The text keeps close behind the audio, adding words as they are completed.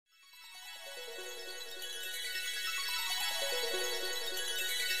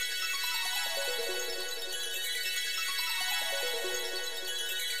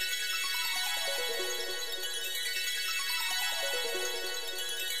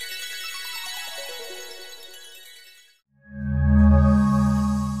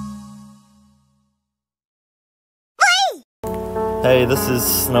Hey, this is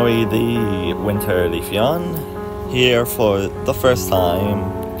Snowy the Winter Leafeon, here for the first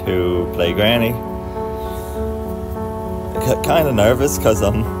time to play Granny. Kind of nervous because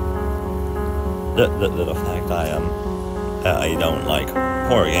the fact I don't like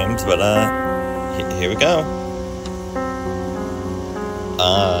horror games, but here we go.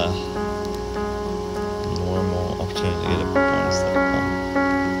 Normal opportunity to get a bonus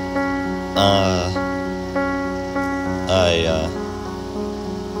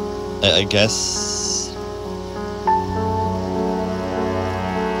I guess.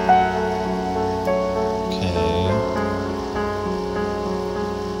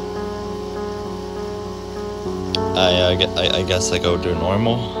 Okay. I guess I go do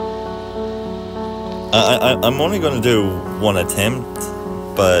normal. I'm only gonna do one attempt,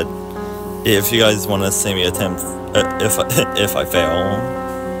 but if you guys want to see me attempt, if I fail,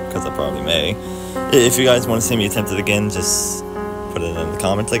 because I probably may. If you guys want to see me attempt it again, just put it in the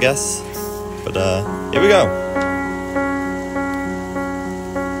comments, I guess. But here we go.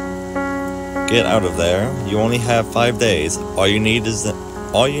 Get out of there. You only have 5 days. All you need is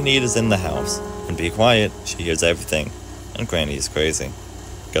in the house. And be quiet. She hears everything. And Granny is crazy.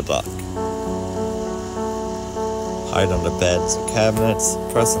 Good luck. Hide under beds or cabinets.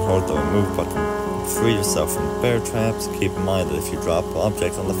 Press and hold the remove button. Free yourself from bear traps. Keep in mind that if you drop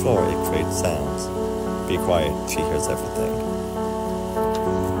objects on the floor, it creates sounds. Be quiet. She hears everything.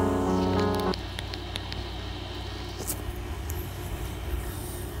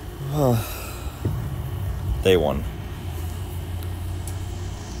 Day 1.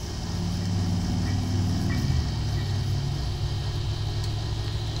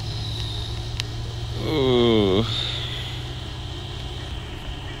 Ooh.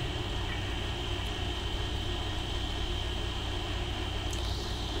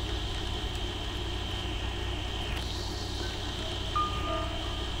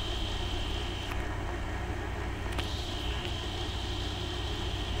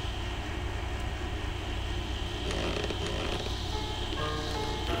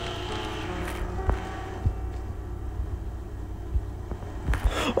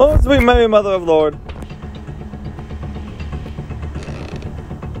 Oh, sweet Mary, Mother of Lord.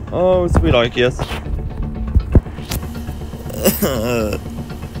 Oh, sweet Arceus. Oh,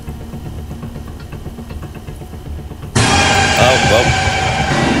 well.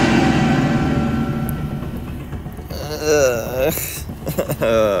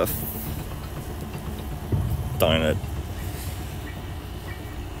 Darn it.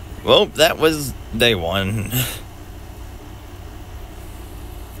 Well, that was day 1.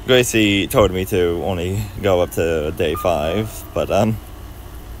 Gracie told me to only go up to day 5, but I'm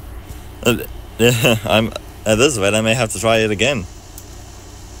at this rate I may have to try it again.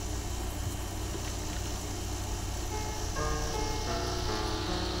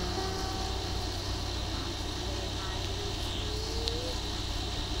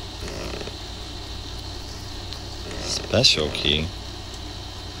 Special key.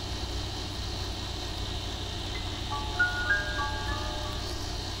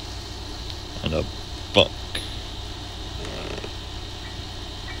 And a book.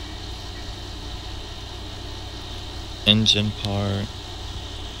 Engine part.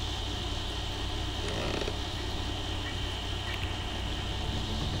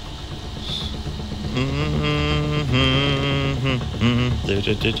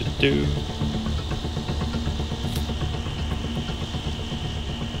 Do.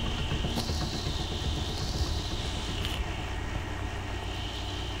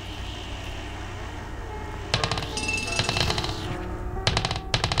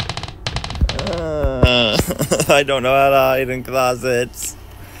 I don't know how to hide in closets.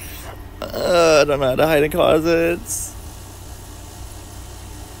 I don't know how to hide in closets.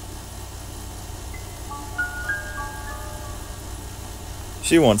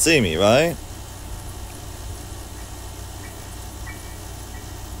 She won't see me, right?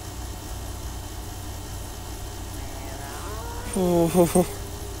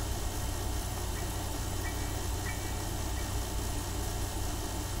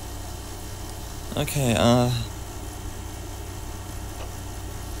 Okay,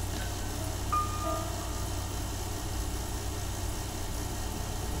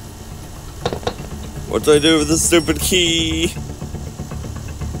 what do I do with this stupid key?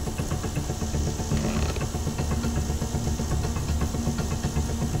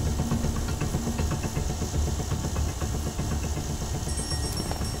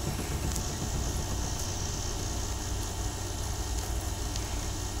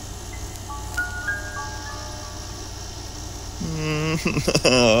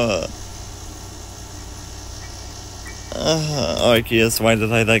 Arceus, why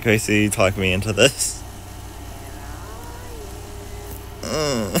did I let Gracie talk me into this?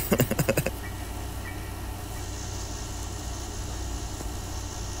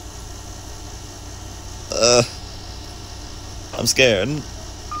 I'm scared.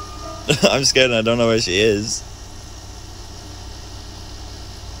 I'm scared and I don't know where she is.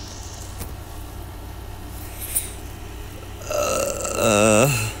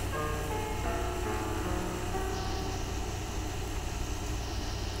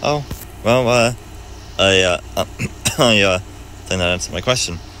 Oh, well, I think that answered my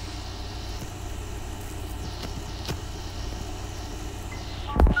question.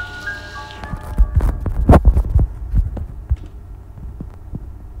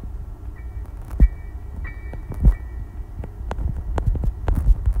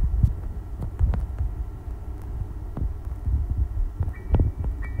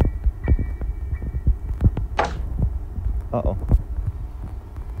 Uh-oh.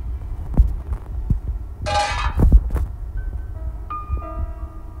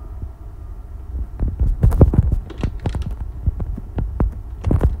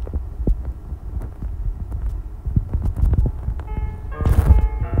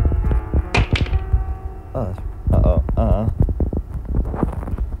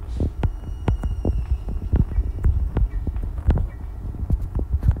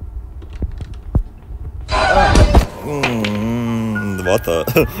 What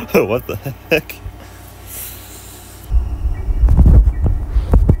the what the heck?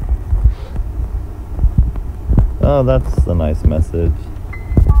 Oh, that's a nice message.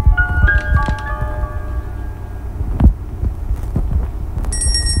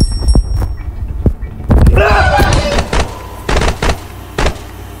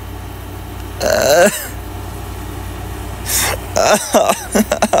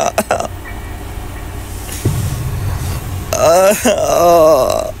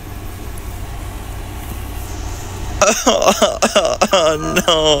 Oh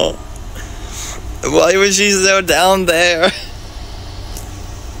no. Why was she so down there?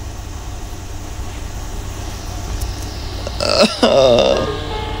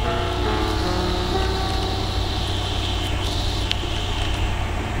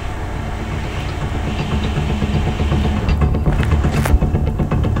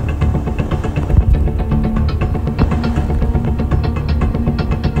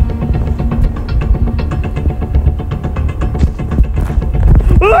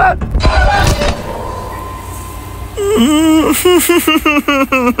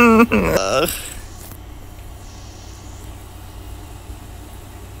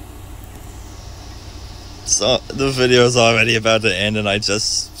 So the video's already about to end and I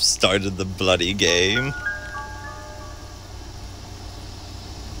just started the bloody game.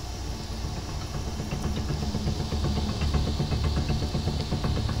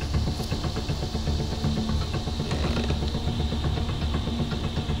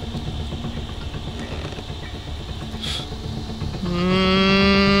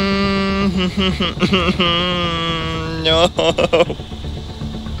 No.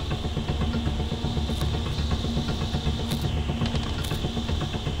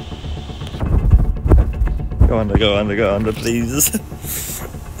 Go under, please.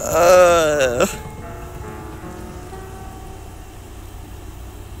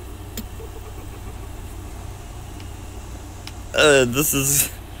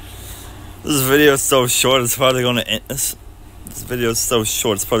 This video is so short. It's probably gonna end. This video is so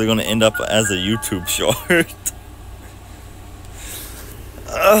short. It's probably gonna end up as a YouTube short.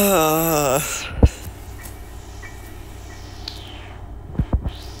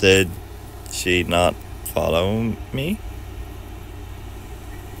 Did she not follow me?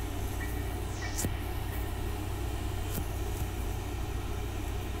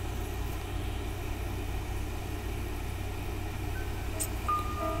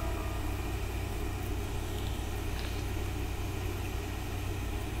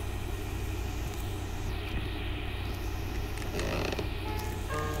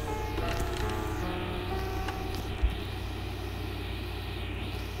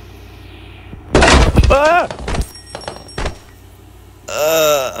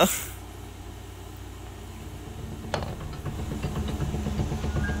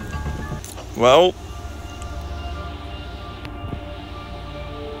 Well,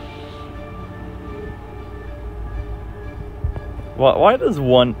 why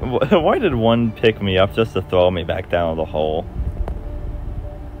did one pick me up just to throw me back down the hole?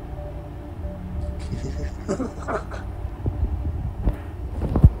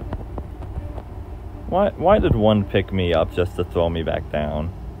 Why did one pick me up just to throw me back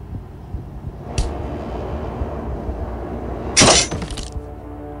down?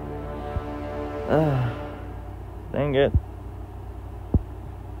 Dang it.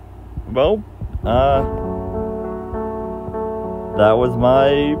 Well, that was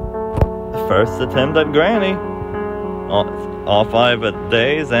my first attempt at Granny. All 5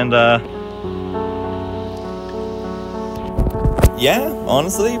 days, and yeah,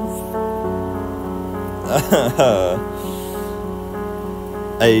 honestly,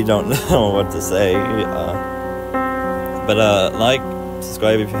 I don't know what to say, but like,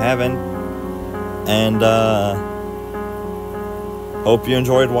 subscribe if you haven't, and hope you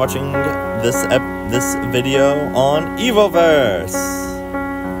enjoyed watching this video on Evoverse,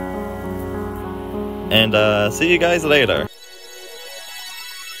 and see you guys later.